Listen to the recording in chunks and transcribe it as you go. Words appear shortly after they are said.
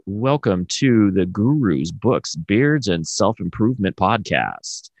Welcome to the Gurus Books, Beards, and Self Improvement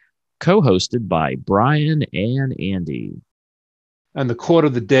podcast, co hosted by Brian and Andy. And the quote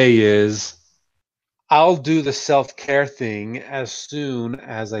of the day is, I'll do the self-care thing as soon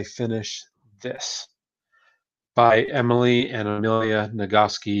as I finish this, by Emily and Amelia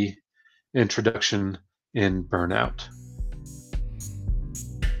Nagoski, introduction in Burnout.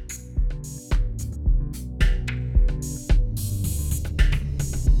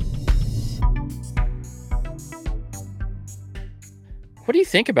 What do you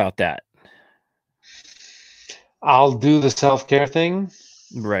think about that? I'll do the self-care thing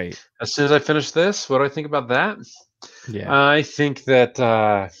Right. as soon as I finish this. What do I think about that? Yeah. I think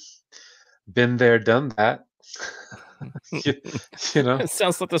that been there, done that. you, you know, It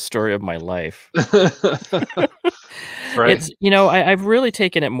sounds like the story of my life. right? I've really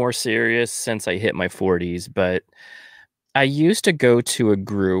taken it more serious since I hit my 40s, but I used to go to a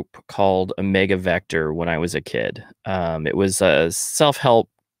group called Omega Vector when I was a kid. It was a self-help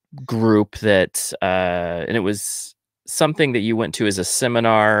group and it was something that you went to as a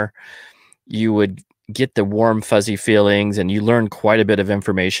seminar. You would get the warm, fuzzy feelings, and you learn quite a bit of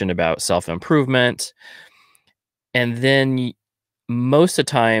information about self-improvement. And then most of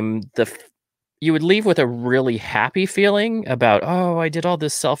the time, you would leave with a really happy feeling about, oh, I did all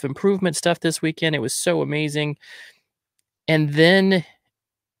this self-improvement stuff this weekend. It was so amazing. And then a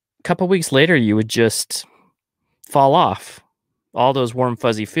couple weeks later, you would just fall off. All those warm,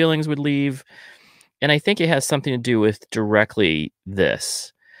 fuzzy feelings would leave. And I think it has something to do with directly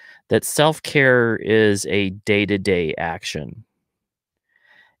this, that self-care is a day-to-day action.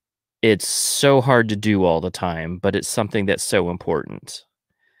 It's so hard to do all the time, but it's something that's so important.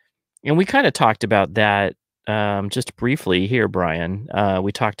 And we kind of talked about that just briefly here, Brian.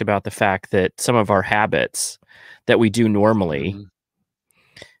 We talked about the fact that some of our habits that we do normally Mhm.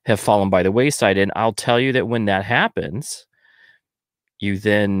 have fallen by the wayside. And I'll tell you that when that happens, you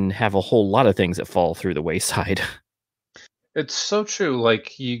then have a whole lot of things that fall through the wayside. It's so true.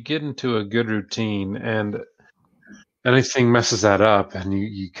 Like you get into a good routine and anything messes that up and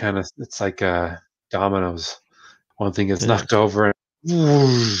you kind of it's like dominoes. One thing gets It knocked is. over and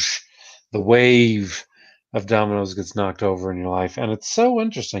whoosh, the wave of dominoes gets knocked over in your life. And it's so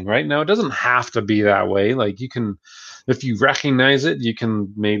interesting, right? Now it doesn't have to be that way. Like you can, if you recognize it, you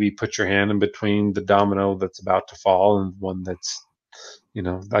can maybe put your hand in between the domino that's about to fall and one that's,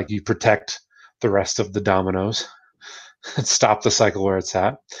 like you protect the rest of the dominoes and stop the cycle where it's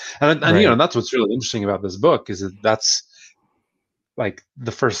at. And Right. that's what's really interesting about this book is that's like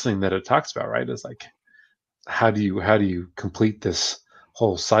the first thing that it talks about, right? Is like how do you complete this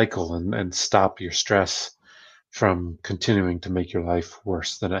whole cycle and stop your stress from continuing to make your life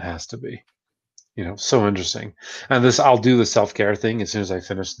worse than it has to be. So interesting. And this I'll do the self-care thing as soon as I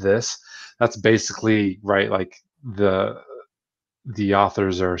finish this. That's basically right, like the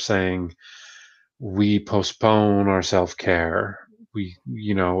authors are saying we postpone our self-care.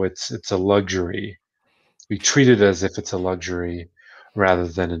 It's a luxury. We treat it as if it's a luxury rather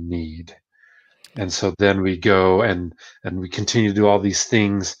than a need. And so then we go and we continue to do all these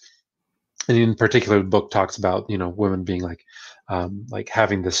things. And in particular, the book talks about women being like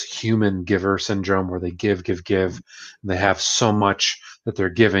having this human giver syndrome where they give, and they have so much that they're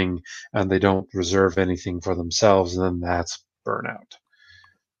giving and they don't reserve anything for themselves, and then that's burnout.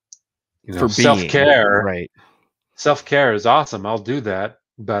 For Self being. care Right. self care is awesome. I'll do that,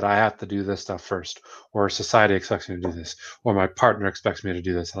 but I have to do this stuff first, or society expects me to do this, or my partner expects me to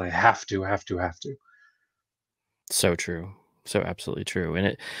do this, and I have to. So true. So absolutely true.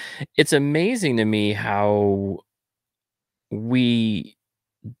 And it's amazing to me how we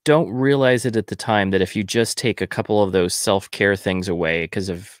don't realize it at the time that if you just take a couple of those self-care things away because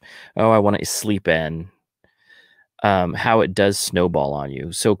of, oh, I want to sleep in, how it does snowball on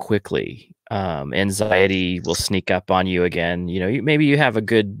you so quickly. Anxiety will sneak up on you again. Maybe you have a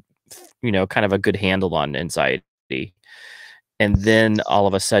good, kind of a good handle on anxiety. And then all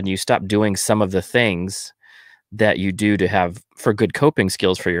of a sudden you stop doing some of the things that you do to have for good coping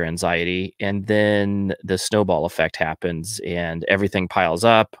skills for your anxiety. And then the snowball effect happens and everything piles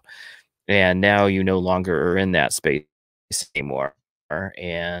up. And now you no longer are in that space anymore.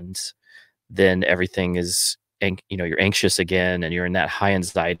 And then everything is, you're anxious again and you're in that high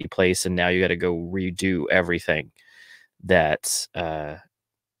anxiety place. And now you got to go redo everything that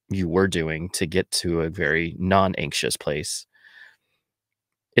you were doing to get to a very non-anxious place.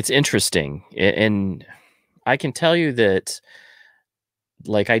 It's interesting. And I can tell you that,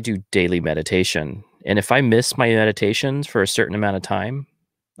 like, I do daily meditation, and if I miss my meditations for a certain amount of time,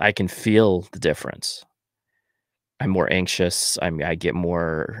 I can feel the difference. I'm more anxious. I get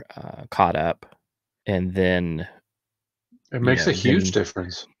more caught up, and then It you makes a know, huge then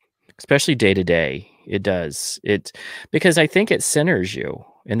difference. especially day to day, it does it because I think it centers you.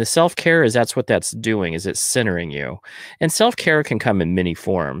 And the self care is that's what that's doing is it's centering you. And self care can come in many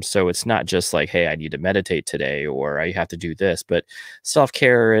forms. So it's not just like, hey, I need to meditate today or I have to do this. But self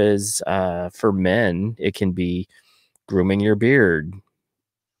care is for men. It can be grooming your beard,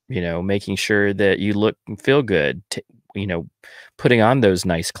 making sure that you look and feel good, you know, putting on those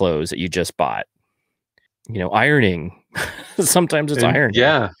nice clothes that you just bought, ironing. Sometimes it's And ironing.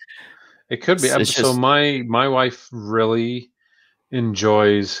 yeah, it could be. It's So just my wife really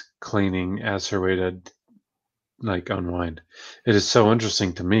enjoys cleaning as her way to like unwind. It is so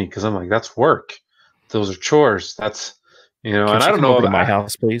interesting to me because I'm like, that's work. Those are chores. That's can and I she don't come know over to my that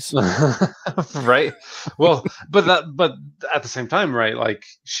house, please? right. Well, but at the same time, right? Like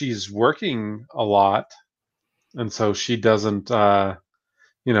she's working a lot, and so she doesn't. And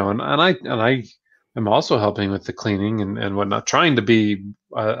I am also helping with the cleaning and whatnot, trying to be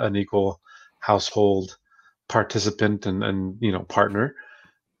an equal household participant and partner.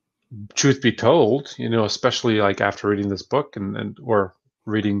 Truth be told, especially like after reading this book and or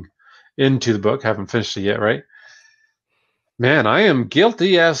reading into the book, haven't finished it yet, right? Man, I am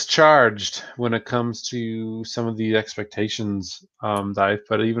guilty as charged when it comes to some of the expectations that I've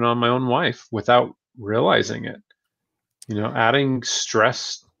put even on my own wife without realizing it. Adding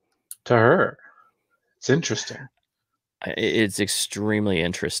stress to her. It's interesting. It's extremely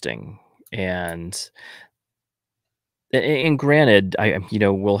interesting. And granted,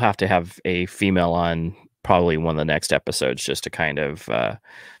 we'll have to have a female on probably one of the next episodes just to kind of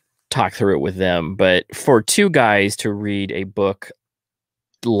talk through it with them. But for two guys to read a book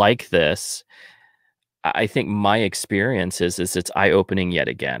like this, I think my experience is it's eye opening yet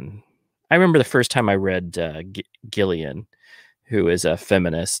again. I remember the first time I read Gillian, who is a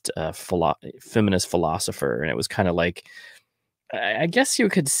feminist philosopher, and it was kind of like I guess you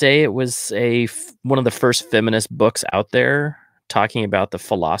could say it was one of the first feminist books out there talking about the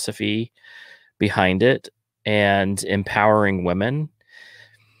philosophy behind it and empowering women.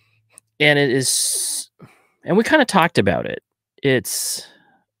 And it is, and we kind of talked about it. It's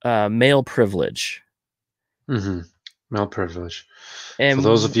male privilege, Hmm. Male privilege. For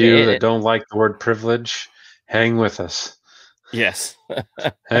those and, of you that and don't like the word privilege, hang with us. yes,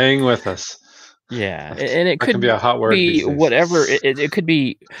 Hang with us. yeah, and it That can be could a hot word be these days. whatever. It could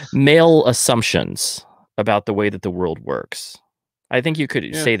be male assumptions about the way that the world works. I think you could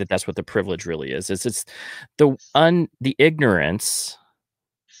Yeah. say that that's what the privilege really is. It's the ignorance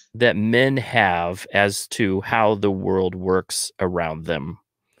that men have as to how the world works around them.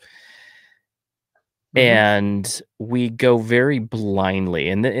 Hmm. And we go very blindly.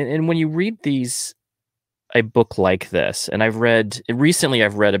 And when you read a book like this, and I've read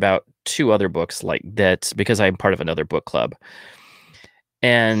about two other books like that because I'm part of another book club.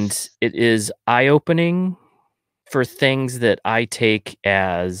 And it is eye-opening for things that I take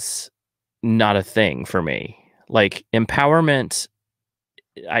as not a thing for me. Like empowerment,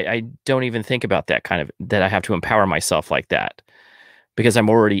 I don't even think about that kind of that I have to empower myself like that because I'm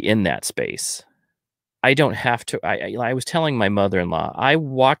already in that space. I don't have to. I was telling my mother-in-law, I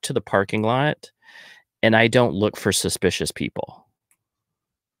walk to the parking lot and I don't look for suspicious people.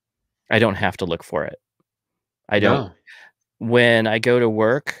 I don't have to look for it. I don't. No. When I go to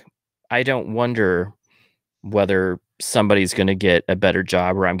work, I don't wonder whether somebody's going to get a better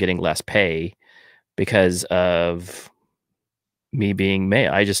job or I'm getting less pay because of me being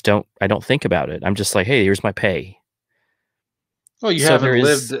male. I don't think about it. I'm just like, hey, here's my pay. Well, you So haven't there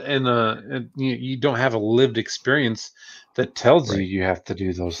lived is you don't have a lived experience that tells you right. you have to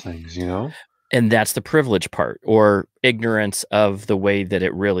do those things. And that's the privilege part or ignorance of the way that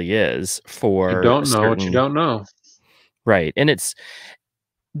it really is You for a don't know what you certain don't know. right. And it's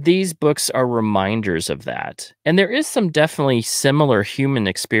these books are reminders of that. And there is some definitely similar human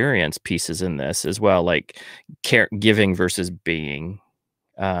experience pieces in this as well, like giving versus being.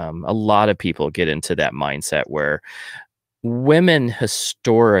 A lot of people get into that mindset where women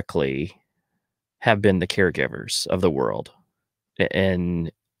historically have been the caregivers of the world.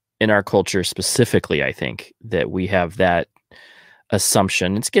 And in our culture specifically, I think that we have that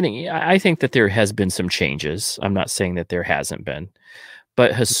assumption. I think that there has been some changes. I'm not saying that there hasn't been.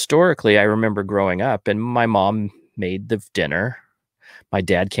 But historically, I remember growing up and my mom made the dinner. My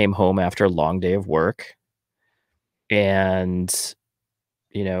dad came home after a long day of work. And,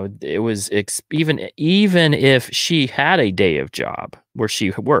 it was even if she had a day of job where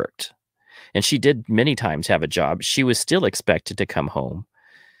she worked, and she did many times have a job, she was still expected to come home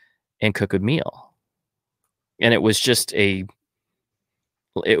and cook a meal. And it was just it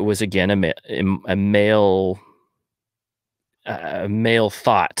was again a male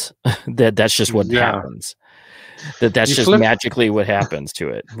thought that that's just what Yeah. happens. That's You just flip magically what happens to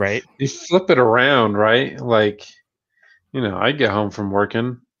it, right? you flip it around, right? Like, I get home from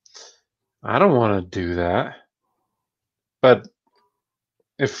working. I don't want to do that. But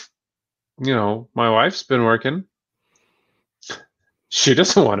if, my wife's been working, she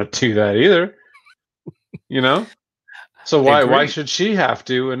doesn't want to do that either, you know? So I why agree. should she have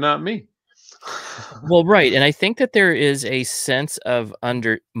to and not me? Well, right, and I think that there is a sense of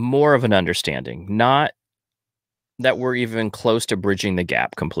more of an understanding, not that we're even close to bridging the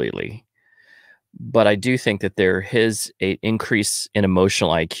gap completely. But I do think that there is a increase in emotional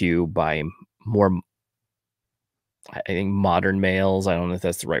IQ by more, I think, modern males. I don't know if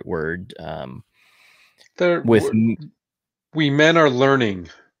that's the right word. There, With we men are learning.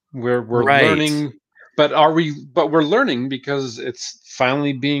 We're right. learning, but are we? But we're learning because it's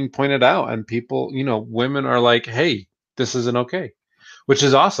finally being pointed out, and people, women are like, "Hey, this isn't okay," which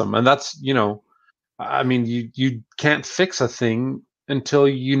is awesome, and that's, I mean, you can't fix a thing until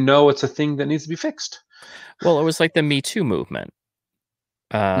you know it's a thing that needs to be fixed. Well, it was like the Me Too movement.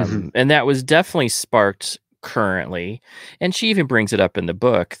 Hmm. And that was definitely sparked currently. And she even brings it up in the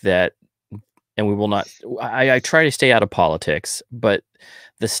book that, and we will not, I try to stay out of politics, but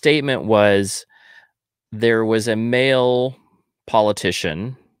the statement was there was a male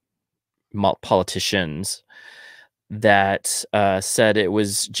politician, politicians that said it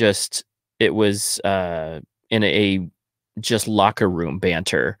was in a just locker room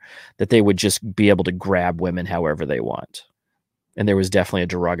banter that they would just be able to grab women however they want. And there was definitely a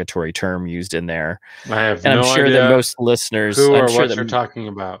derogatory term used in there. I have And I'm no sure that idea most listeners, who I'm or sure what that, you're talking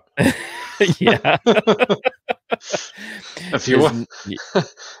about. yeah, If you is want,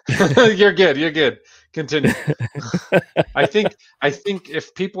 you're good. You're good. Continue. I think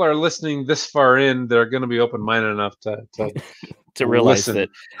if people are listening this far in, they're going to be open minded enough to to realize listen.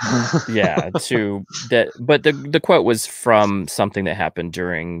 that, yeah, to that. But the quote was from something that happened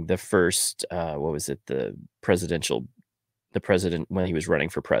during the first, what was it, the president when he was running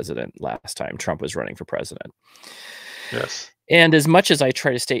for president last time Trump was running for president. Yes. And as much as I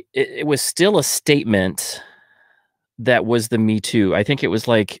try to state, it was still a statement that was the Me Too. I think it was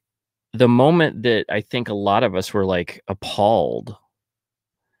like the moment that I think a lot of us were like appalled.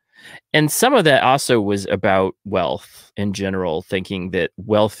 And some of that also was about wealth in general, thinking that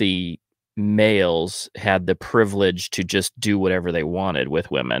wealthy males had the privilege to just do whatever they wanted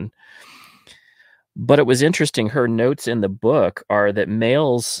with women. But it was interesting. Her notes in the book are that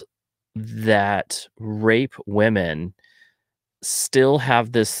males that rape women still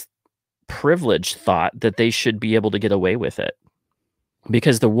have this privileged thought that they should be able to get away with it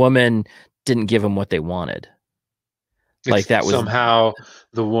because the woman didn't give them what they wanted. Like It's that was somehow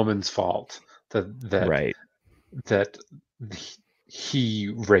the woman's fault that right. that he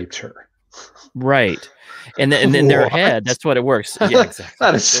raped her. Right. And in their head, What? that's what it works. Yeah, exactly.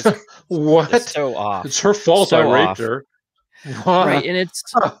 That is so, That's what? so It's off. her fault I So raped off. her. Right. What? And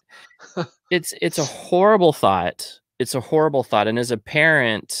it's a horrible thought. It's a horrible thought. And as a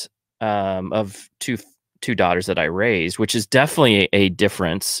parent of two daughters that I raised, which is definitely a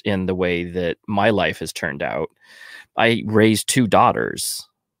difference in the way that my life has turned out. I raised two daughters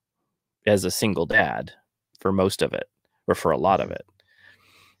as a single dad for most of it, or for a lot of it.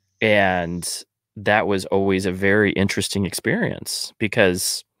 And that was always a very interesting experience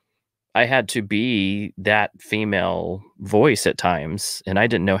because I had to be that female voice at times, and I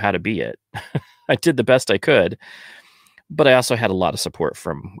didn't know how to be it. I did the best I could, but I also had a lot of support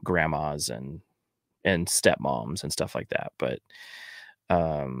from grandmas and stepmoms and stuff like that. But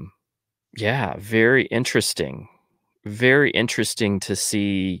um, yeah, very interesting. Very interesting to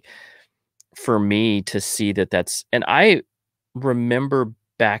see, for me to see that that's, and I remember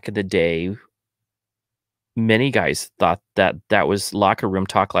back in the day, many guys thought that that was locker room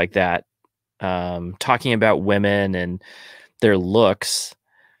talk like that, talking about women and their looks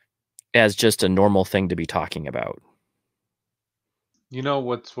as just a normal thing to be talking about. You know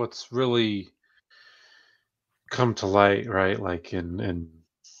what's really come to light, right? Like in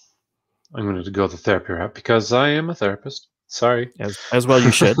I'm going to go the therapy route because I am a therapist. Sorry. As well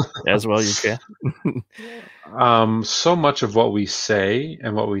you should. As well you can. So much of what we say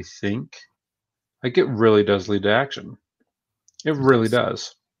and what we think, like, it really does lead to action. It It really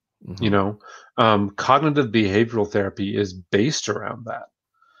does. does. You Mhm. know, cognitive behavioral therapy is based around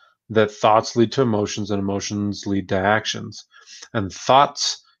that thoughts lead to emotions and emotions lead to actions. And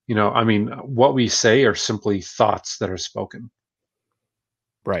thoughts, I mean, what we say are simply thoughts that are spoken.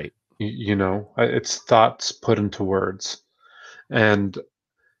 Right. It's thoughts put into words. And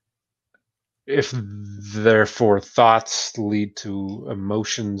if therefore thoughts lead to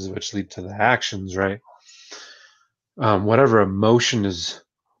emotions, which lead to the actions, right? Whatever emotion is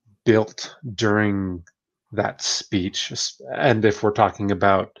built during that speech, and if we're talking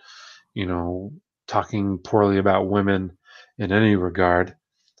about, you know, talking poorly about women in any regard,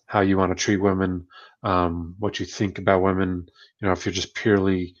 how you want to treat women, what you think about women, if you're just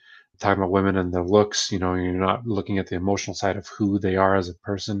purely talking about women and their looks, you're not looking at the emotional side of who they are as a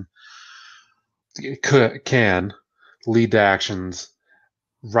person, it can lead to actions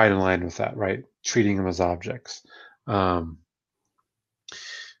right in line with that, right? Treating them as objects, um,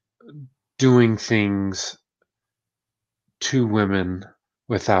 doing things to women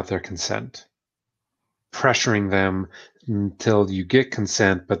without their consent, pressuring them until you get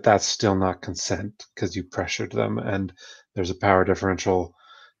consent, but that's still not consent because you pressured them, and there's a power differential,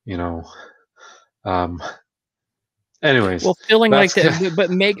 you know. Um, anyways, Well, feeling like that's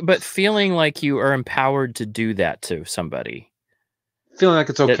that, but feeling like you are empowered to do that to somebody. feeling like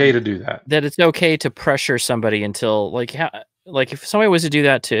it's That okay to do that. that it's okay to pressure somebody until like if somebody was to do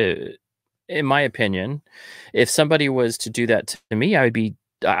that to, in my opinion, if somebody was to do that to me,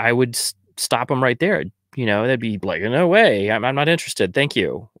 I would stop them right there. They'd be like, no way, I'm not interested. Thank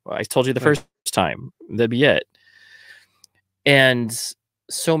you. I told you the Yeah. first time. That'd be it. And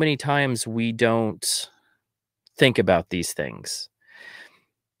so many times we don't think about these things.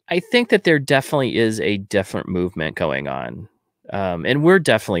 I think that there definitely is a different movement going on. And we're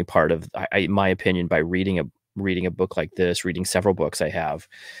definitely part of, in my opinion, by reading a book like this, reading several books I have,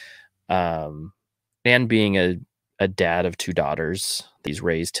 um, and being a dad of two daughters, these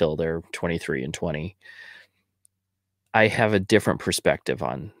raised till they're 23 and 20. I have a different perspective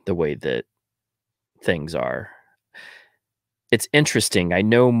on the way that things are. It's interesting. I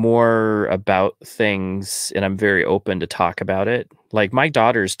know more about things and I'm very open to talk about it. Like my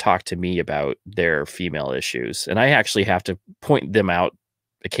daughters talk to me about their female issues, and I actually have to point them out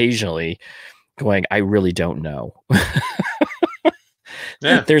occasionally, going, I really don't know.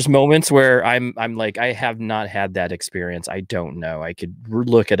 Yeah. There's moments where I'm like, I have not had that experience. I don't know. I could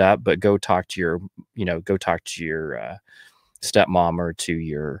look it up, but go talk to your stepmom or to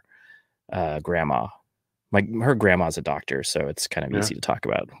your grandma. Her grandma's a doctor, so it's kind of Yeah. easy to talk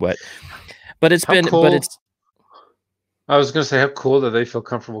about. But How it's cool. I was going to say how cool that they feel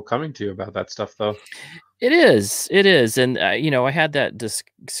comfortable coming to you about that stuff, though. it is, and I had that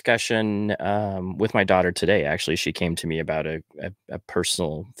discussion with my daughter today. Actually, she came to me about a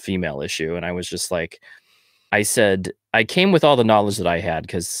personal female issue, and I was just like, I said I came with all the knowledge that I had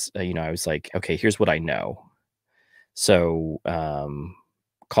because I was like, okay, here's what I know. So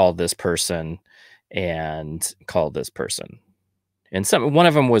call this person and call this person. And one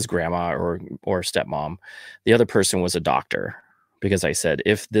of them was grandma or stepmom. The other person was a doctor, because I said,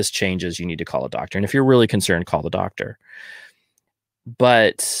 if this changes, you need to call a doctor. And if you're really concerned, call the doctor.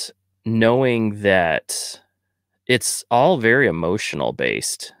 But knowing that it's all very emotional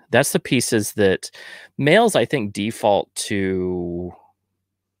based, that's the pieces that males, I think, default to,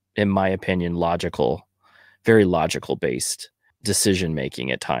 in my opinion, very logical based decision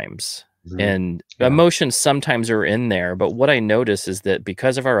making at times. Mhm. And Yeah. emotions sometimes are in there, but what I notice is that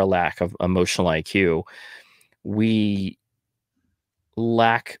because of our lack of emotional IQ, we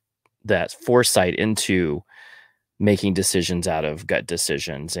lack that foresight into making decisions out of gut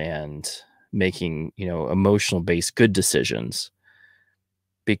decisions and making, emotional based good decisions.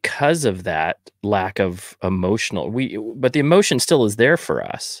 Because of that lack of but the emotion still is there for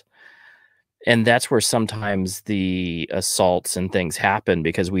us. And that's where sometimes the assaults and things happen,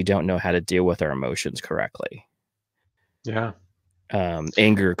 because we don't know how to deal with our emotions correctly. Yeah.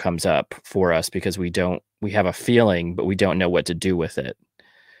 Anger comes up for us because we have a feeling, but we don't know what to do with it.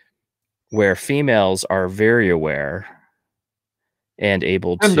 Where females are very aware and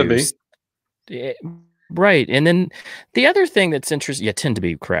able Tend to to, be. eh, right. And then the other thing that's interesting, yeah, tend to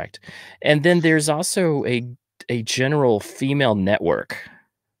be correct. And then there's also a general female network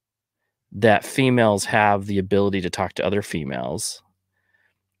that females have the ability to talk to other females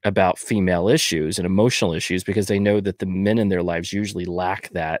about female issues and emotional issues, because they know that the men in their lives usually lack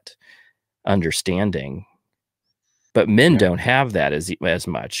that understanding. But men Yeah. don't have that as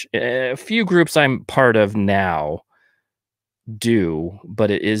much. A few groups I'm part of now do,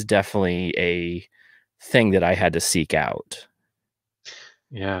 but it is definitely a thing that I had to seek out.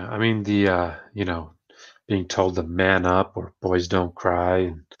 Yeah. I mean, being told to man up or boys don't cry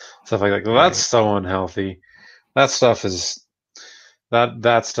and stuff like that. Well, that's Right. so unhealthy. That stuff is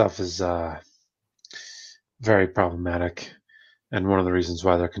that stuff is very problematic. and one of the reasons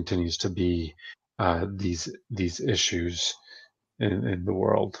why there continues to be these issues in the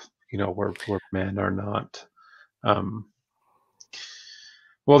world, where men are not, um,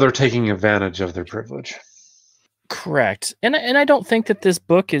 well, they're taking advantage of their privilege. Correct. And I don't think that this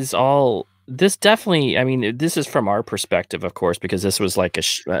book is all this definitely, I mean, this is from our perspective, of course, because this was like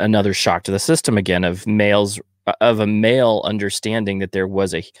another shock to the system again of a male understanding that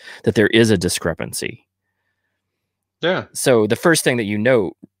there is a discrepancy. Yeah. So the first thing that you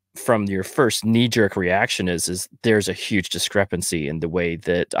note from your first knee-jerk reaction is there's a huge discrepancy in the way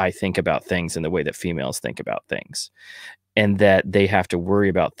that I think about things and the way that females think about things, and that they have to worry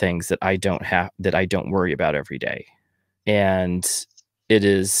about things that I don't worry about every day. And it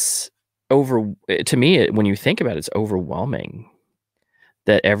is to me, when you think about it, it's overwhelming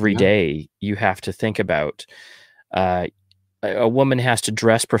that every Yeah. day you have to think about a woman has to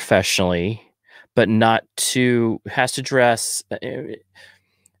dress professionally, but not to has to dress.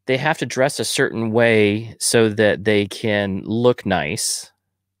 They have to dress a certain way so that they can look nice,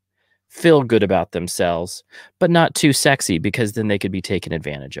 feel good about themselves, but not too sexy because then they could be taken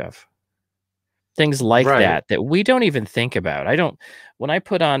advantage of. Things like Right. that we don't even think about. I don't When I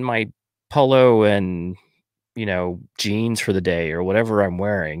put on my polo and, jeans for the day or whatever I'm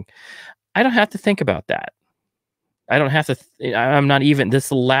wearing, I don't have to think about that. I don't have to I'm not even this is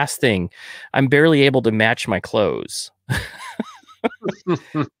the last thing. I'm barely able to match my clothes.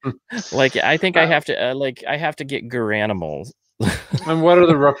 Like, I think I Uh, have to, I have to get Garanimals. and what are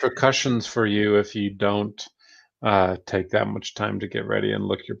the repercussions for you if you don't take that much time to get ready and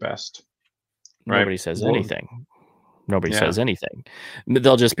look your best? Right. Nobody says Well, anything. Nobody yeah. says anything.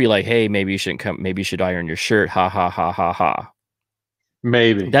 They'll just be like, "Hey, maybe you shouldn't come. Maybe you should iron your shirt." Ha ha ha ha ha.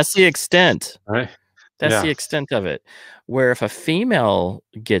 Maybe. That's the extent. Right. That's the Yeah. extent of it. Where if a female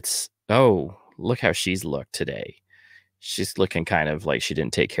gets, oh, look how she's looked today. She's looking kind of like she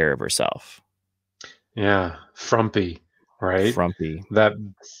didn't take care of herself. Yeah. Frumpy. Right. Frumpy. That,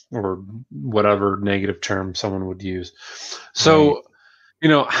 or whatever negative term someone would use. Right. So,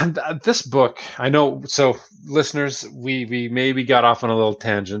 this book, I know. So, listeners, we maybe got off on a little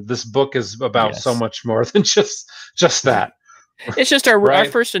tangent. This book is about so Yes. much more than just that. It's just our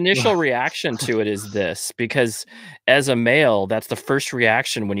Right. first initial reaction to it is this, because as a male, that's the first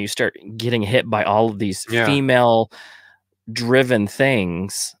reaction when you start getting hit by all of these Yeah. female driven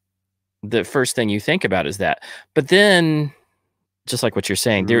things. The first thing you think about is that. But then, just like what you're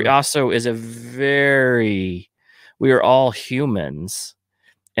saying, there Mhm. also is we are all humans.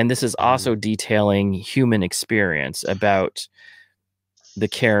 And this is Mhm. also detailing human experience about the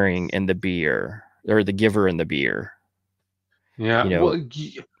caring and the beer, or the giver and the beer. Yeah. You know, Well,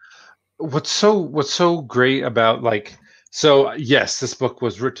 what's so great about, like, so yes, this book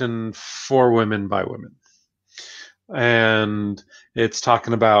was written for women by women, and it's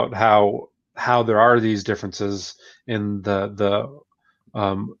talking about how there are these differences in the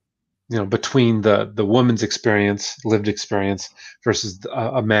between the woman's lived experience versus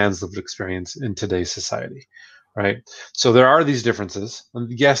a man's lived experience in today's society, right? So there are these differences,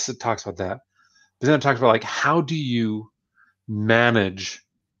 and yes, it talks about that, but then it talks about, like, how do you manage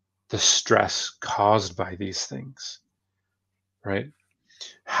the stress caused by these things, right?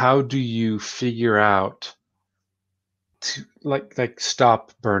 How do you figure out to, like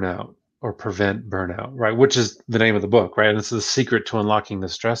stop burnout or prevent burnout, right? Which is the name of the book, right? And it's the secret to unlocking the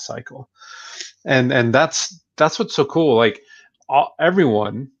stress cycle. And that's what's so cool. Like,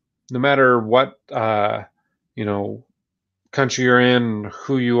 everyone, no matter what you know country you're in,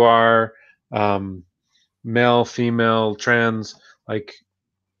 who you are, um, male, female, trans, like,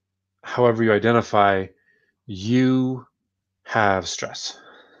 however you identify, you have stress.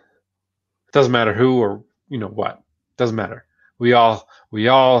 Doesn't matter who or what. Doesn't matter. We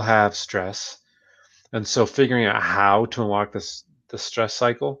all have stress, and so figuring out how to unlock the stress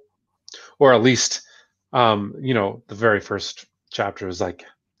cycle, or at least, the very first chapter is like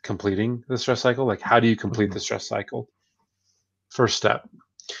completing the stress cycle. Like, how do you complete mhm, the stress cycle? First step.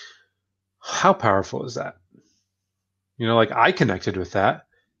 How powerful is that? Like, I connected with that.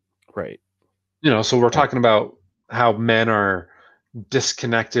 right, So we're right. talking about how men are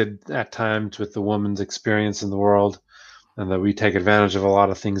disconnected at times with the woman's experience in the world, and that we take advantage of a lot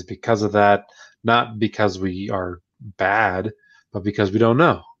of things because of that, not because we are bad, but because we don't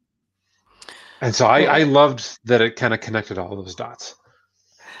know. And so I, Well, I loved that it kind of connected all those dots.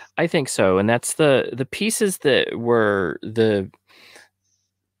 I think so, and that's the pieces that were the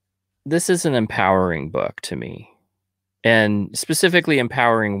this is an empowering book to me, and specifically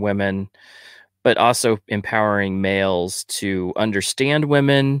empowering women, but also empowering males to understand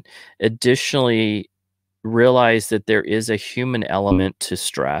women. Additionally, realize that there is a human element to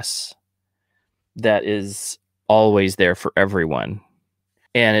stress that is always there for everyone.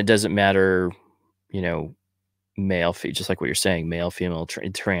 And it doesn't matter, you know, male, just like what you're saying, male, female,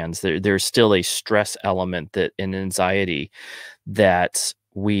 trans, there's still a stress element, that an anxiety that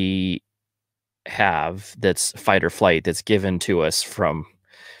we have, that's fight or flight, that's given to us from,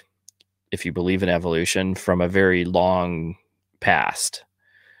 if you believe in evolution, from a very long past,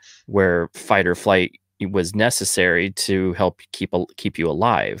 where fight or flight was necessary to help keep you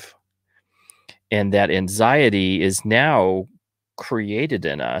alive. And that anxiety is now created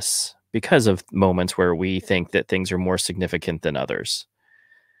in us because of moments where we think that things are more significant than others,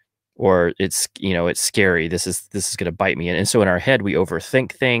 or it's, you know, it's scary, this is going to bite me. And so in our head we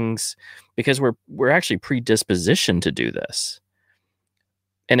overthink things because we're actually predispositioned to do this.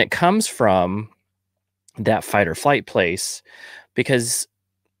 And it comes from that fight or flight place, because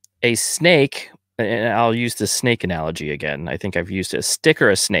a snake, and I'll use the snake analogy again, I think I've used a stick or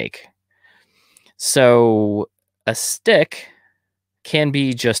a snake. So a stick can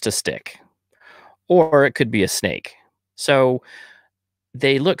be just a stick, or it could be a snake. So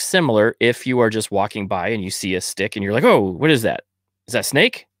they look similar if you are just walking by and you see a stick and you're like, oh, what is that? Is that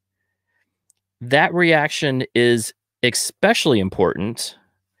snake? That reaction is especially important,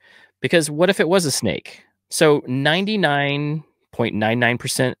 because what if it was a snake? So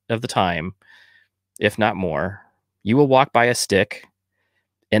 99.99% of the time, if not more, you will walk by a stick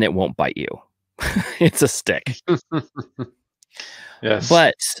and it won't bite you. It's a stick. Yes.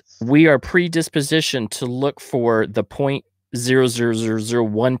 But we are predispositioned to look for the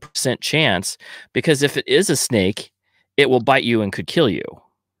 0.00001% chance, because if it is a snake, it will bite you and could kill you.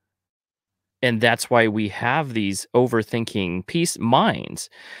 And that's why we have these overthinking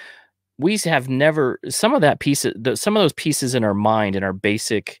minds. We have never, some of those pieces in our mind, in our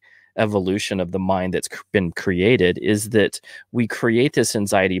basic evolution of the mind that's been created, is that we create this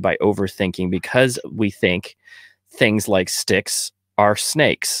anxiety by overthinking, because we think things like sticks are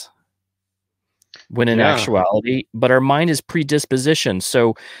snakes, when in actuality, but our mind is predispositioned.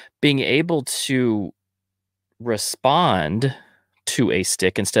 So being able to respond to a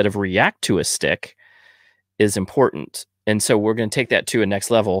stick instead of react to a stick is important. And so we're going to take that to a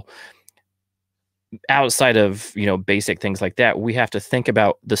next level. Outside of, you know, basic things like that, we have to think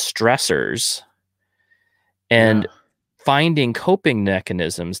about the stressors and finding coping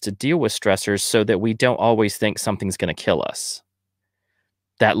mechanisms to deal with stressors, so that we don't always think something's going to kill us.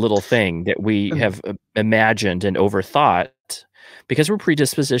 That little thing that we have imagined and overthought, because we're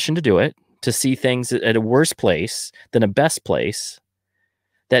predispositioned to do it, to see things at a worse place than a best place.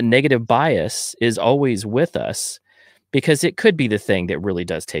 That negative bias is always with us, because it could be the thing that really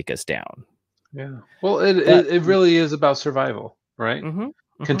does take us down. Yeah. Well, it really is about survival, right? Mm-hmm,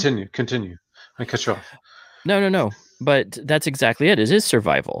 mm-hmm. Continue. I cut you off. No. But that's exactly it. It is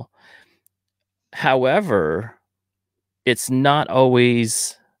survival. However, it's not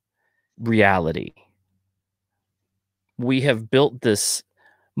always reality. We have built this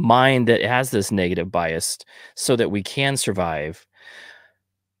mind that has this negative bias so that we can survive.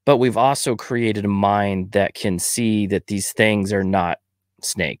 But we've also created a mind that can see that these things are not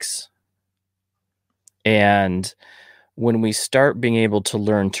snakes. And when we start being able to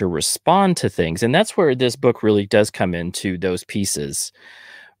learn to respond to things, and that's where this book really does come into those pieces,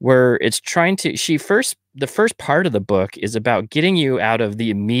 where it's trying to, the first part of the book is about getting you out of the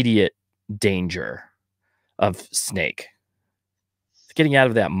immediate danger of snake, getting out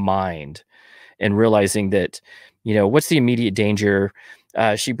of that mind and realizing that, you know, what's the immediate danger?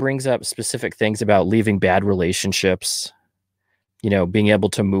 She brings up specific things about leaving bad relationships, you know, being able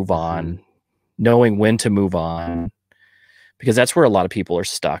to move on, knowing when to move on, because that's where a lot of people are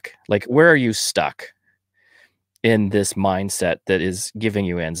stuck. Like, where are you stuck in this mindset that is giving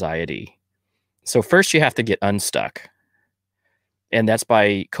you anxiety? So first you have to get unstuck. And that's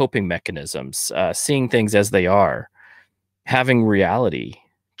by coping mechanisms, seeing things as they are, having reality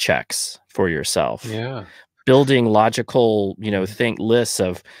checks for yourself, building logical, you know, think lists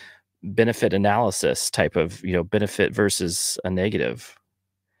of benefit analysis type of, you know, benefit versus a negative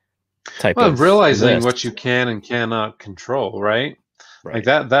type of realizing list. what you can and cannot control, right? Like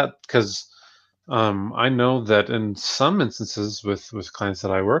that because I know that in some instances with clients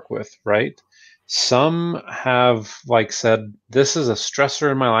that I work with, right, some have like said, this is a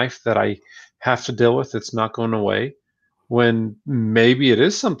stressor in my life that I have to deal with, it's not going away, when maybe it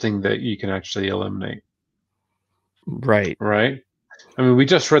is something that you can actually eliminate. Right. I mean, we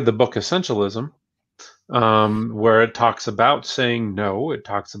just read the book Essentialism, where it talks about saying no. It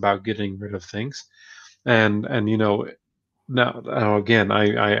talks about getting rid of things, and you know, now again,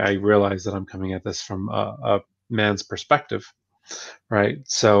 I realize that I'm coming at this from a man's perspective, right?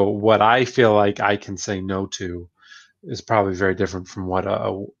 So what I feel like I can say no to is probably very different from what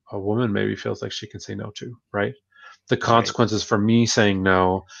a woman maybe feels like she can say no to, right? The Right. consequences for me saying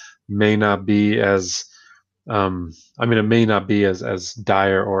no may not be as, I mean, it may not be as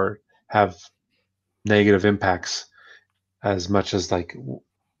dire or have negative impacts as much as like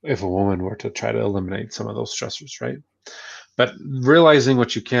if a woman were to try to eliminate some of those stressors, right? But realizing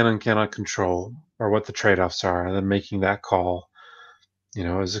what you can and cannot control or what the trade-offs are, and then making that call,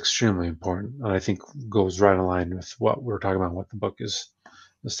 is extremely important. And I think goes right in line with what we're talking about, what the book is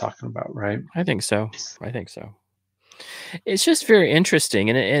talking about, right? I think so. I think so. It's just very interesting.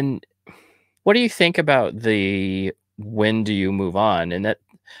 And what do you think about the when do you move on? And that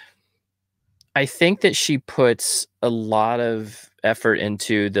I think that she puts a lot of effort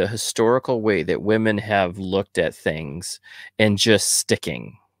into the historical way that women have looked at things and just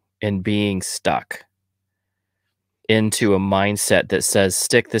sticking and being stuck into a mindset that says,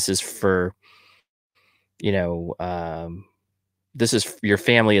 stick, this is for, you know, this is your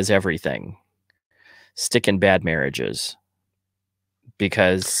family is everything. Stick in bad marriages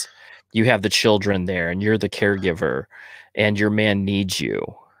because you have the children there and you're the caregiver and your man needs you,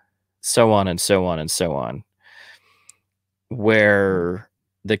 so on and so on and so on. Where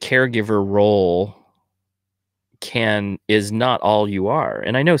the caregiver role is not all you are.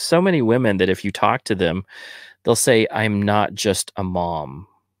 And I know so many women that if you talk to them, they'll say, I'm not just a mom.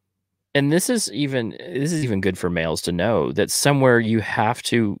 And this is even good for males to know that somewhere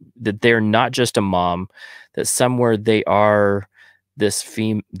that they're not just a mom, that somewhere they are this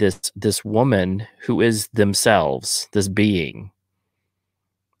woman who is themselves, this being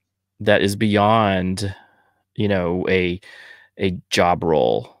that is beyond, a job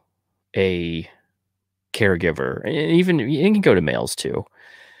role, a caregiver. And even you can go to males too.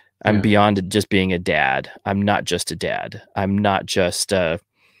 I'm Yeah. beyond just being a dad. I'm not just a dad. I'm not just a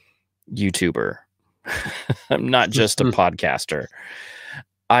YouTuber. I'm not just a podcaster.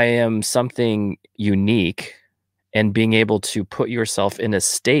 I am something unique, and being able to put yourself in a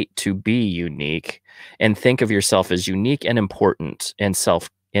state to be unique and think of yourself as unique and important and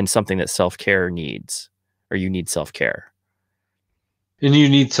something that self-care needs, or you need self-care, And you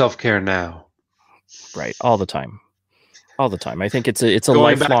need self-care now. right? All the time. All the time. I think it's a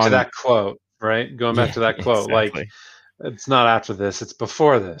Going back to lifelong. that quote, right? Going back Yeah, to that quote, like exactly. it's not after this, it's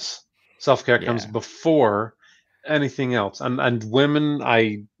before this. Self-care comes Yeah. before anything else. And women,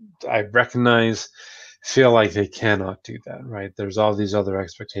 I recognize, feel like they cannot do that, right? There's all these other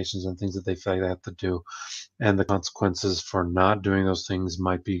expectations and things that they feel like they have to do, and the consequences for not doing those things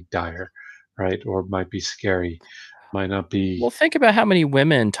might be dire, right? Or might be scary, might not Well, be. think about how many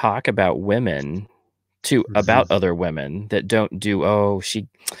women talk about women to Mhm. about other women that don't do, "Oh, she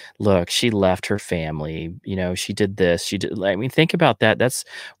left her family, she did this, she did." I mean, think about that. That's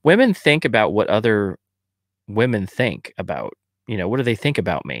women think about what other women think about, what do they think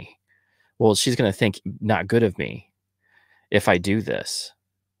about me? Well, she's gonna think not good of me if I do this.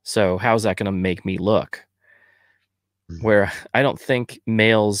 So, how's that gonna make me look? Where I don't think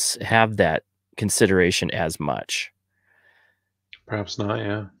males have that consideration as much. Perhaps not,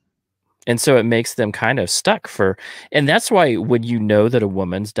 yeah. And so it makes them kind of stuck and that's why when you know that a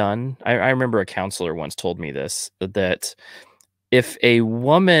woman's done, I remember a counselor once told me this, that if a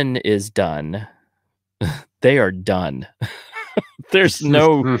woman is done, they are done. There's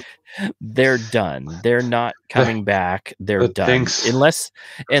no they're done. They're not the coming back. They're the done. tanks Unless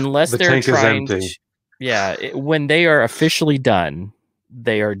the they're tank is trying empty. yeah, when they are officially done,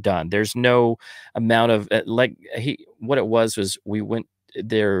 they are done. There's no amount of like what it was we went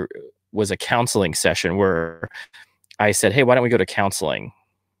there was a counseling session where I said, "Hey, why don't we go to counseling?"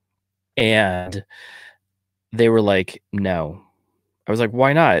 And they were like, "No." I was like,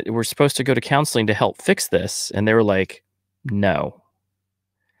 "Why not? We're supposed to go to counseling to help fix this." And they were like, "No."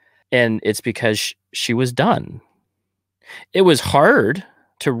 And it's because she was done. It was hard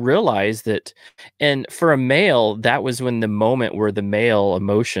to realize that, and for a male, that was when the moment where the male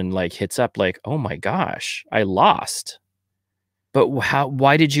emotion like hits up like, "Oh my gosh, I lost." But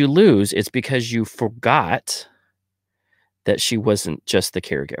why did you lose? It's because you forgot that she wasn't just the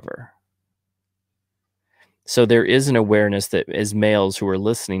caregiver. So there is an awareness that as males who are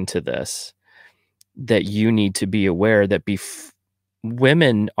listening to this, that you need to be aware that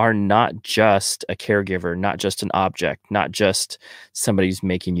women are not just a caregiver, not just an object, not just somebody who's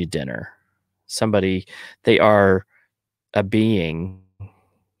making you dinner. Somebody, they are a being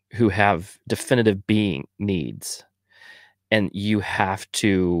who have definitive being needs. And you have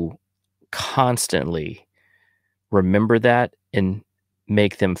to constantly remember that and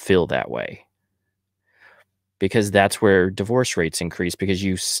make them feel that way. Because that's where divorce rates increase, because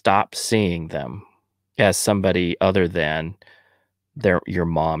you stop seeing them as somebody other than your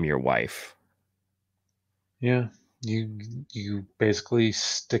mom, your wife. Yeah. You basically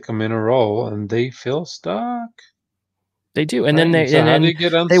stick them in a role and they feel stuck. They do. And Right. then And so how do you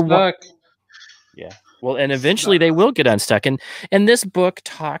get they want, unstuck? yeah. Well, and eventually they will get unstuck. And this book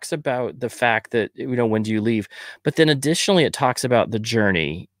talks about the fact that, when do you leave? But then additionally, it talks about the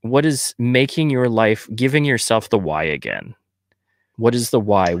journey. What is making your life, giving yourself the why again? What is the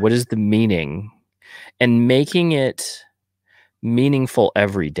why? What is the meaning? And making it meaningful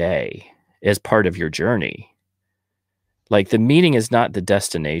every day as part of your journey. Like, the meaning is not the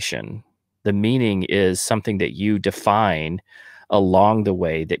destination. The meaning is something that you define along the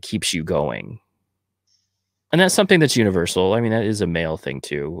way that keeps you going. And that's something that's universal. I mean, that is a male thing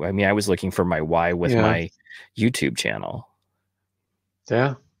too. I mean, I was looking for my why with Yeah. my YouTube channel.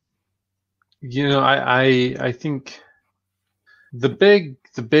 Yeah. I think the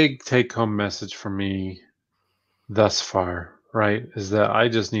big take home message for me thus far, right, is that I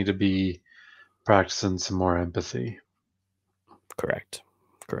just need to be practicing some more empathy. Correct.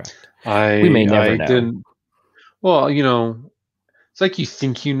 We may I never know. didn't. Well, it's like you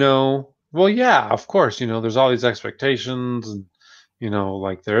think you know. Well, yeah, of course, there's all these expectations and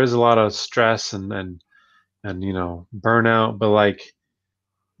like there is a lot of stress and burnout, but like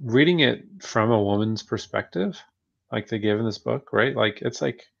reading it from a woman's perspective, like they give in this book, right? Like it's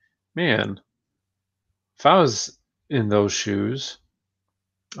like, man, if I was in those shoes,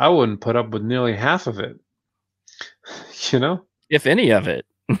 I wouldn't put up with nearly half of it, you know? If any of it.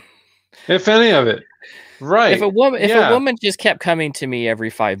 If any of it. If Right. a Yeah. woman just kept coming to me every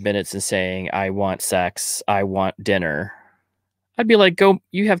 5 minutes and saying, "I want sex, I want dinner," I'd be like, "Go,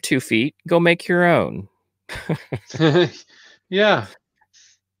 you have 2 feet, go make your own." Yeah.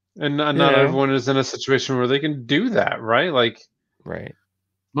 And You not know? everyone is in a situation where they can do that, right? Like, Right.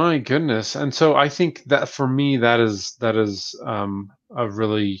 my goodness. And so I think that for me, that is a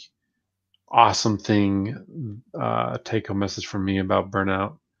really awesome thing, take home message from me about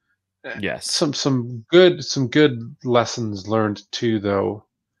burnout. Yes. Some good lessons learned too, though,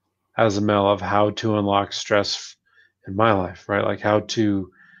 as a male, of how to unlock stress in my life, right? Like how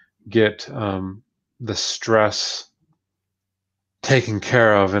to get the stress taken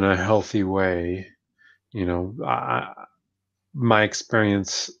care of in a healthy way. My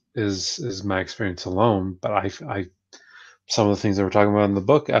experience is my experience alone, but I some of the things that we're talking about in the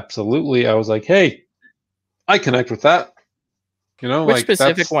book, absolutely, I was like, hey, I connect with that. Which Like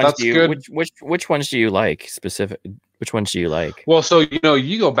specific ones do that's you good. which ones do you like specific which ones do you like? Well, so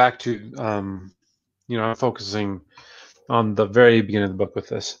you go back to I'm focusing on the very beginning of the book with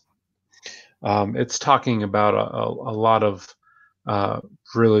this. It's talking about a lot of uh,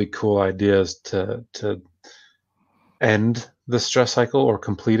 really cool ideas to end the stress cycle or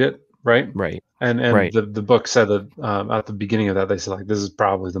complete it, right? Right. And Right. the book said that at the beginning of that they said like this is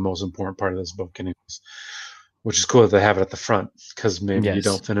probably the most important part of this book, anyways, which is cool that they have it at the front because maybe you Yes.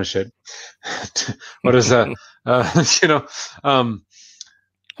 don't finish it. What is that? You know, um,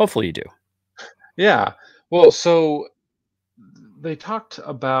 Hopefully you do. yeah. Well, so they talked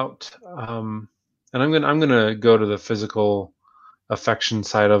about, and I'm gonna go to the physical affection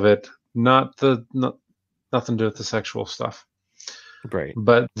side of it, not nothing to do with the sexual stuff, Right.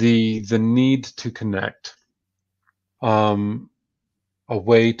 but the need to connect. Um, a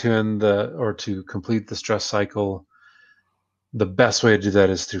way to end the or to complete the stress cycle. The best way to do that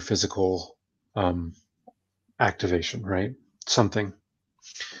is through physical um, activation, right? Something.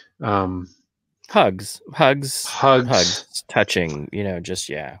 Um, hugs. Hugs, touching, just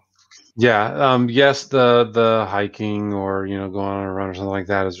yeah. Yeah. Yes, the hiking or going on a run or something like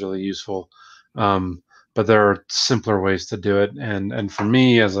that is really useful. But there are simpler ways to do it. And for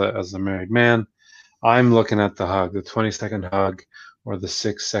me, as a married man, I'm looking at the hug, the 20-second hug, or the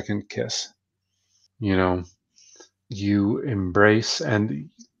 6-second kiss. You know, you embrace, and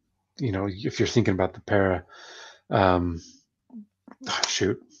if you're thinking about the um,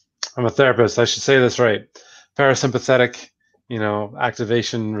 shoot, I'm a therapist. I should say this right. Parasympathetic,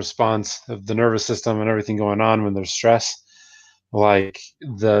 activation response of the nervous system and everything going on when there's stress. Like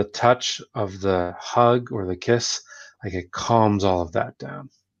the touch of the hug or the kiss, like it calms all of that down.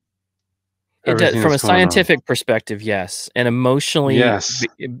 It does, Everything from that's a going on. scientific perspective, yes, and emotionally, Yes.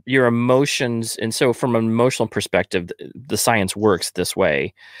 your emotions, and so from an emotional perspective, the science works this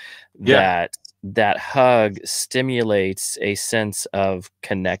way, Yeah. that that hug stimulates a sense of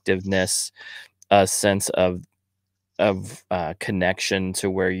connectiveness, a sense of connection, to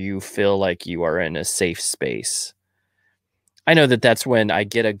where you feel like you are in a safe space. I know that that's when I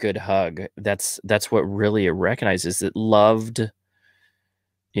get a good hug. That's what really it recognizes that loved,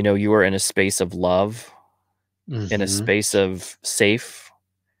 you are in a space of love, in a Hmm. space of safety.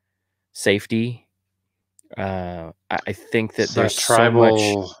 I think It's that there's that so much,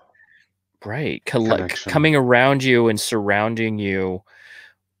 tribal right, connection. coming around you and surrounding you,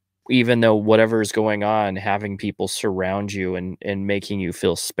 even though whatever is going on, having people surround you and making you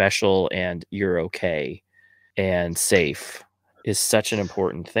feel special and you're okay and safe is such an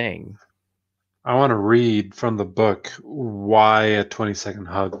important thing. I want to read from the book why a 20-second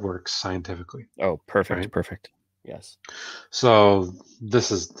hug works scientifically, Oh, perfect, right? perfect. Yes. So this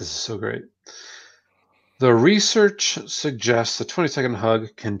is so great. The research suggests a 20-second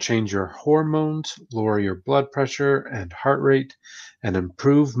hug can change your hormones, lower your blood pressure and heart rate, and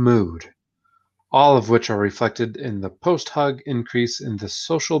improve mood, all of which are reflected in the post-hug increase in the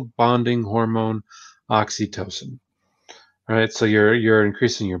social bonding hormone oxytocin. Right, so you're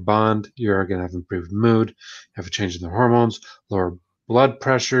increasing your bond. You're going to have improved mood, have a change in the hormones, lower blood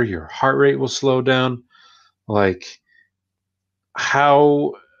pressure. Your heart rate will slow down. Like,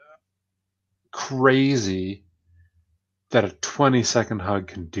 how crazy that a 20-second hug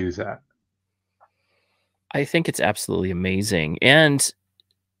can do that. I think it's absolutely amazing. And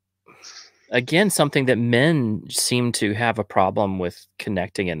again, something that men seem to have a problem with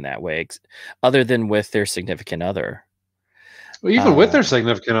connecting in that way, other than with their significant other. Well, even with Uh, their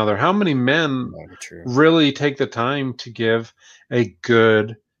significant other, how many men Very true. really take the time to give a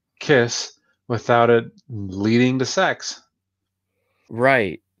good kiss without it leading to sex?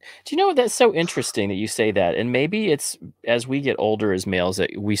 Right. Do you know that's so interesting that you say that? And maybe it's as we get older as males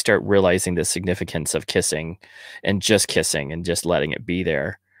that we start realizing the significance of kissing and just letting it be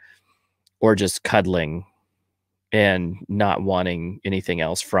there, or just cuddling and not wanting anything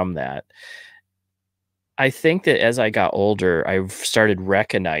else from that. I think that as I got older, I've started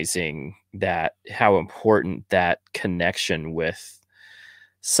recognizing that how important that connection with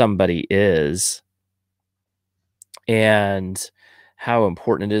somebody is, and how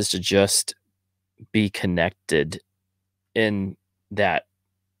important it is to just be connected in that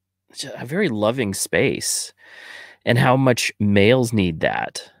a very loving space, and how much males need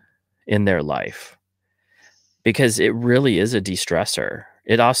that in their life, because it really is a de-stressor.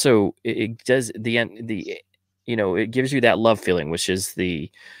 It also it does it gives you that love feeling, which is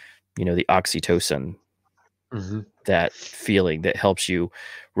the oxytocin, Hmm. that feeling that helps you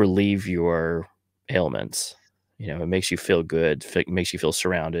relieve your ailments. It makes you feel good, makes you feel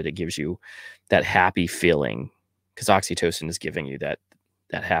surrounded. It gives you that happy feeling, because oxytocin is giving you that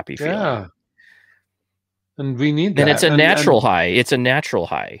happy feeling. Yeah, and we need And it's that. a natural And high. It's a natural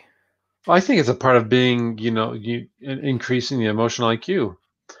high. I think it's a part of being, increasing the emotional IQ.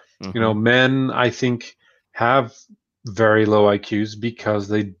 Mhm. Men, I think, have very low IQs because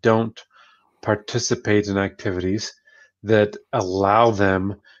they don't participate in activities that allow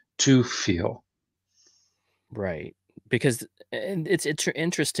them to feel. Right. Because and it's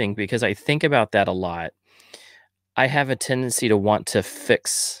interesting because I think about that a lot. I have a tendency to want to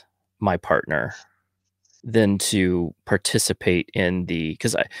fix my partner than to participate in the,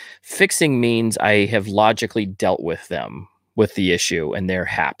 because fixing means I have logically dealt with them, with the issue, and they're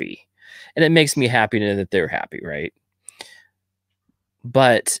happy. And it makes me happy to know that they're happy, right?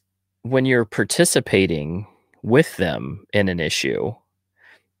 But when you're participating with them in an issue,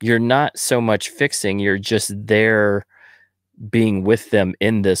 you're not so much fixing, you're just there being with them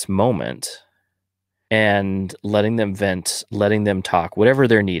in this moment and letting them vent, letting them talk, whatever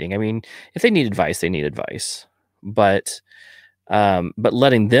they're needing. I mean, if they need advice, they need advice. But but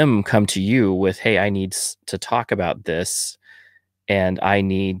letting them come to you with, "Hey, I need to talk about this, and I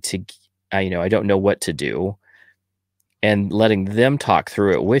need to, I don't know what to do," and letting them talk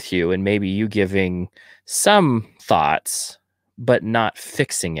through it with you, and maybe you giving some thoughts, but not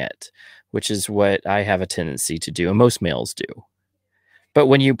fixing it, which is what I have a tendency to do, and most males do. But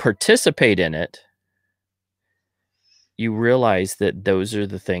when you participate in it, you realize that those are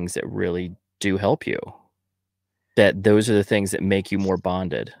the things that really do help you. That those are the things that make you more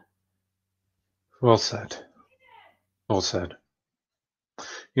bonded. Well said. Well said.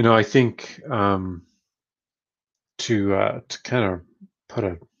 I think to kind of put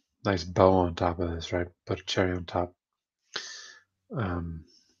a nice bow on top of this, right? Put a cherry on top. Um,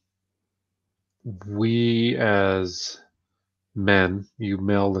 we as men, you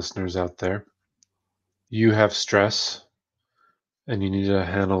male listeners out there, you have stress and you need to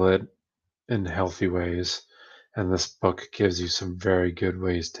handle it in healthy ways. And this book gives you some very good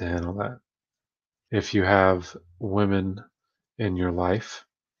ways to handle that. If you have women in your life,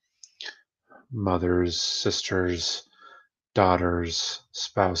 mothers, sisters, daughters,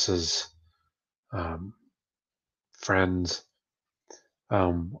 spouses, um, friends.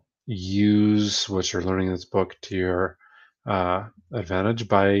 Um, use what you're learning in this book to your advantage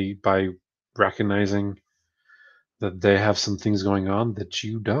by recognizing that they have some things going on that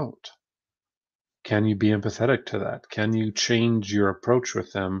you don't. Can you be empathetic to that? Can you change your approach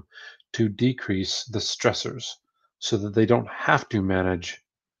with them to decrease the stressors so that they don't have to manage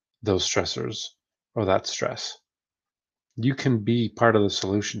those stressors or that stress? You can be part of the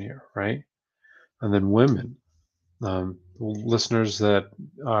solution here, right? And then women, listeners that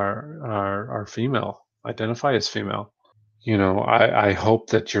are female, identify as female. I hope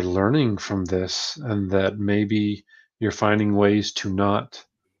that you're learning from this and that maybe you're finding ways to not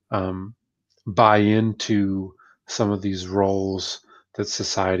um, buy into some of these roles that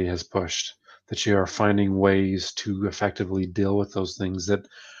society has pushed, that you are finding ways to effectively deal with those things that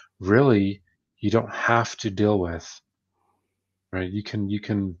really you don't have to deal with, right? You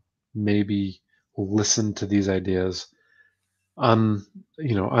can maybe listen to these ideas, un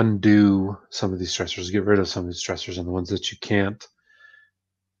undo some of these stressors, get rid of some of these stressors, and the ones that you can't,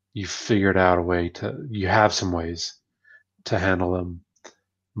 you figured out a way to, you have some ways to handle them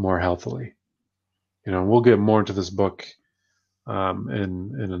more healthily. We'll get more into this book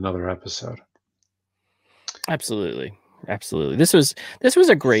in another episode. Absolutely. Absolutely. This was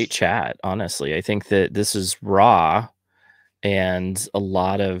a great chat, honestly. I think that this is raw and a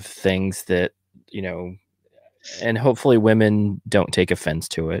lot of things that, you know, and hopefully women don't take offense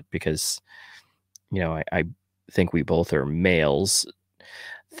to it because, I think we both are males.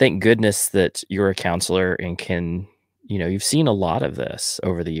 Thank goodness that you're a counselor and can, you've seen a lot of this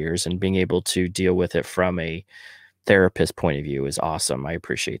over the years, and being able to deal with it from a therapist point of view is awesome. I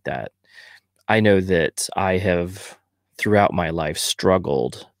appreciate that. I know that I have throughout my life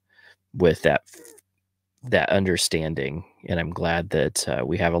struggled with that understanding, and I'm glad that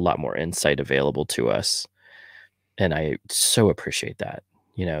we have a lot more insight available to us, and I so appreciate that.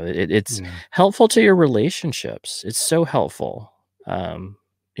 It's Yeah. helpful to your relationships. It's so helpful.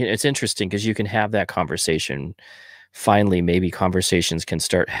 It's interesting because you can have that conversation. Finally, maybe conversations can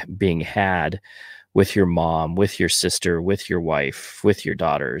start being had with your mom, with your sister, with your wife, with your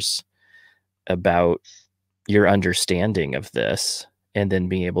daughters about your understanding of this, and then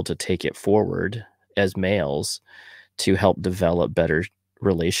being able to take it forward as males to help develop better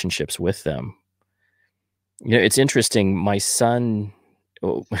relationships with them. It's interesting. My son,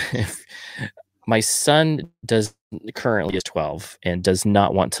 oh, my son does currently is 12 and does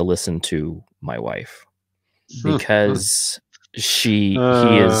not want to listen to my wife because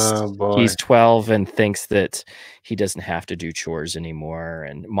Oh boy. he's 12 and thinks that he doesn't have to do chores anymore,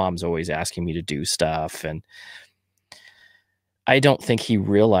 and mom's always asking me to do stuff, and I don't think he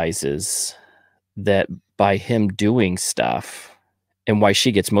realizes that by him doing stuff, and why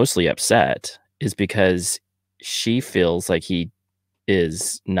she gets mostly upset is because she feels like he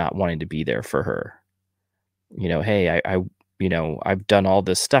is not wanting to be there for her. Hey, I've done all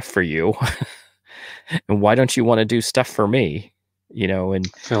this stuff for you, and why don't you want to do stuff for me? And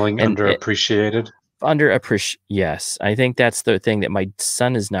Feeling and underappreciated. yes, I think that's the thing that my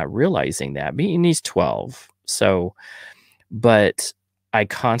son is not realizing, that. And he's 12. So, but I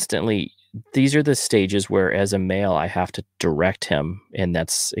constantly, these are the stages where as a male, I have to direct him. And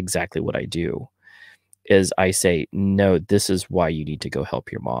that's exactly what I do is I say, no, this is why you need to go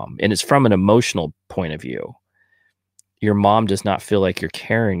help your mom. And it's from an emotional point of view. Your mom does not feel like you're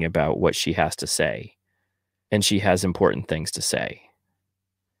caring about what she has to say. And she has important things to say.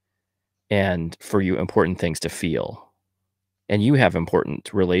 And for you, important things to feel. And you have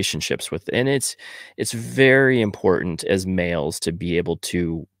important relationships with, and it's very important as males to be able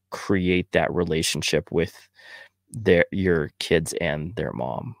to create that relationship with your kids and their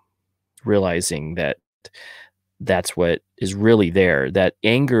mom, realizing that that's what is really there. That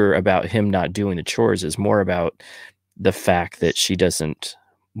anger about him not doing the chores is more about the fact that she doesn't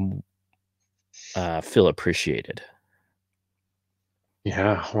feel appreciated.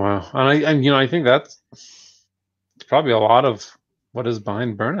 Yeah, wow. And I think that's probably a lot of what is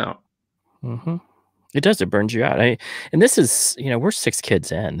behind burnout. Hmm. It does. It burns you out. And this is, we're 6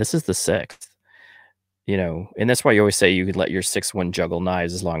 kids in. This is the sixth. And that's why you always say you could let your sixth one juggle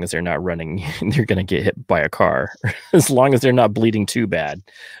knives as long as they're not running, they're going to get hit by a car. As long as they're not bleeding too bad,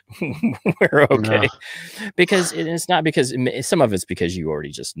 we're Yeah. okay. Because it's not because some of it's because you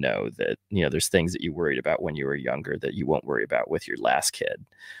already just know that, there's things that you worried about when you were younger that you won't worry about with your last kid.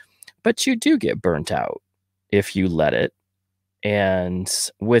 But you do get burnt out if you let it. And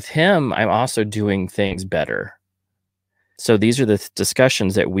with him, I'm also doing things better. So these are the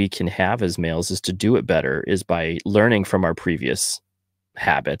discussions that we can have as males, is to do it better, is by learning from our previous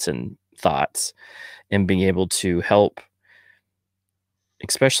habits and thoughts and being able to help,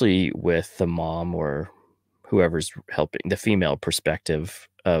 especially with the mom or whoever's helping, the female perspective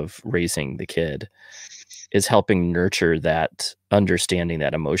of raising the kid, is helping nurture that understanding,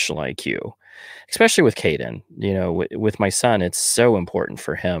 that emotional IQ, especially with Caden. You know, with my son, it's so important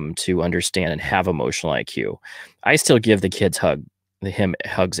for him to understand and have emotional IQ. I still give the kids him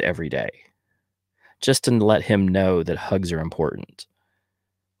hugs every day, just to let him know that hugs are important.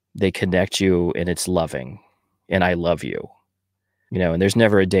 They connect you and it's loving, and I love you. You know, and there's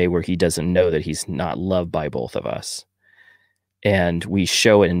never a day where he doesn't know that he's not loved by both of us. And we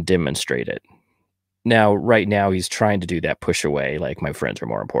show it and demonstrate it. Now, right now, he's trying to do that push away, like my friends are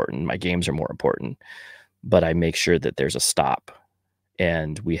more important, my games are more important. But I make sure that there's a stop.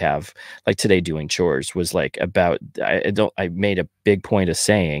 And we have, like today, doing chores was like about, I made a big point of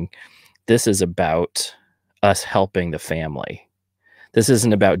saying, this is about us helping the family. This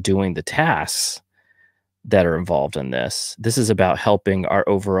isn't about doing the tasks that are involved in this. This is about helping our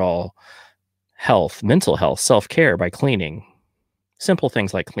overall health, mental health, self-care by cleaning. Simple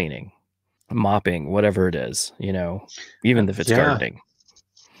things like cleaning, mopping, whatever it is, you know, even if it's gardening.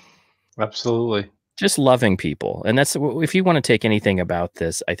 Absolutely. Just loving people. And that's, if you want to take anything about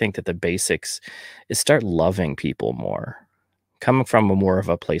this, I think that the basics is start loving people more, coming from more of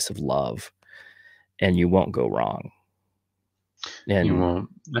a place of love, and you won't go wrong. And you won't.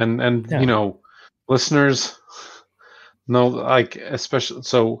 And yeah. you know, listeners know, like, especially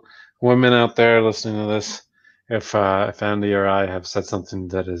so women out there listening to this, if Andy or I have said something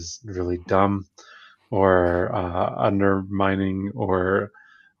that is really dumb or undermining or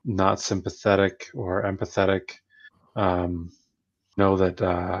not sympathetic or empathetic, know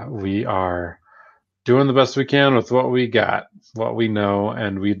that we are doing the best we can with what we got, what we know,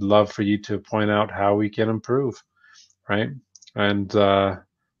 and we'd love for you to point out how we can improve, right? And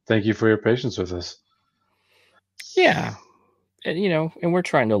thank you for your patience with us. Yeah. And, you know, and we're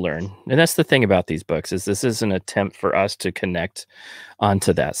trying to learn. And that's the thing about these books, is this is an attempt for us to connect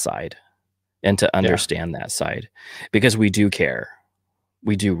onto that side and to understand that side, because we do care.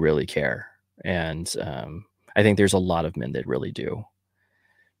 We do really care. And I think there's a lot of men that really do.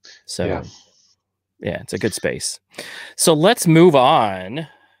 So yeah, it's a good space. So let's move on.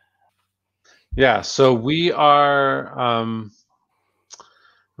 Yeah, so we are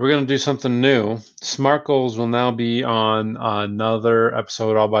we're going to do something new. Smart Goals will now be on another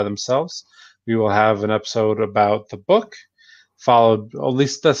episode all by themselves. We will have an episode about the book, followed, at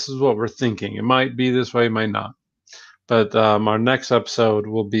least this is what we're thinking. It might be this way, it might not. But our next episode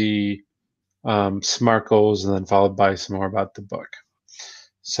will be Smart Goals, and then followed by some more about the book.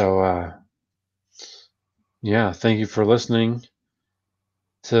 So, yeah, thank you for listening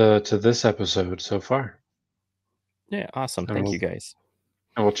to this episode so far. Yeah, awesome. Thank you, guys.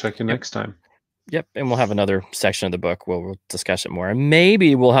 And we'll check you next time. Yep, and we'll have another section of the book where we'll discuss it more. And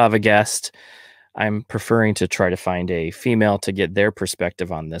maybe we'll have a guest. I'm preferring to try to find a female to get their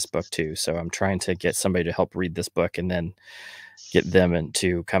perspective on this book too. So I'm trying to get somebody to help read this book and then get them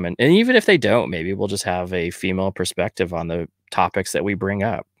to come in. And even if they don't, maybe we'll just have a female perspective on the topics that we bring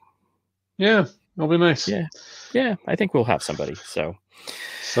up. Yeah, it'll be nice. Yeah, I think we'll have somebody. So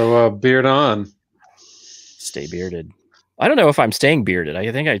beard on. Stay bearded. I don't know if I'm staying bearded.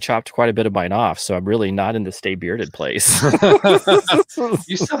 I think I chopped quite a bit of mine off, so I'm really not in the stay bearded place.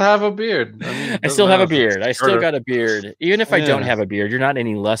 You still have a beard. I still have a beard. I still got a beard. Even if I don't have a beard, you're not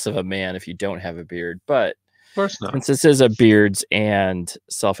any less of a man if you don't have a beard. But of course not. Since this is a beards and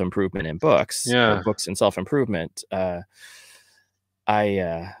self-improvement in books, books and self-improvement,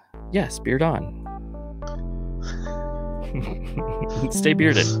 yes, beard on. Stay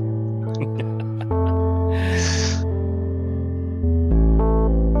bearded.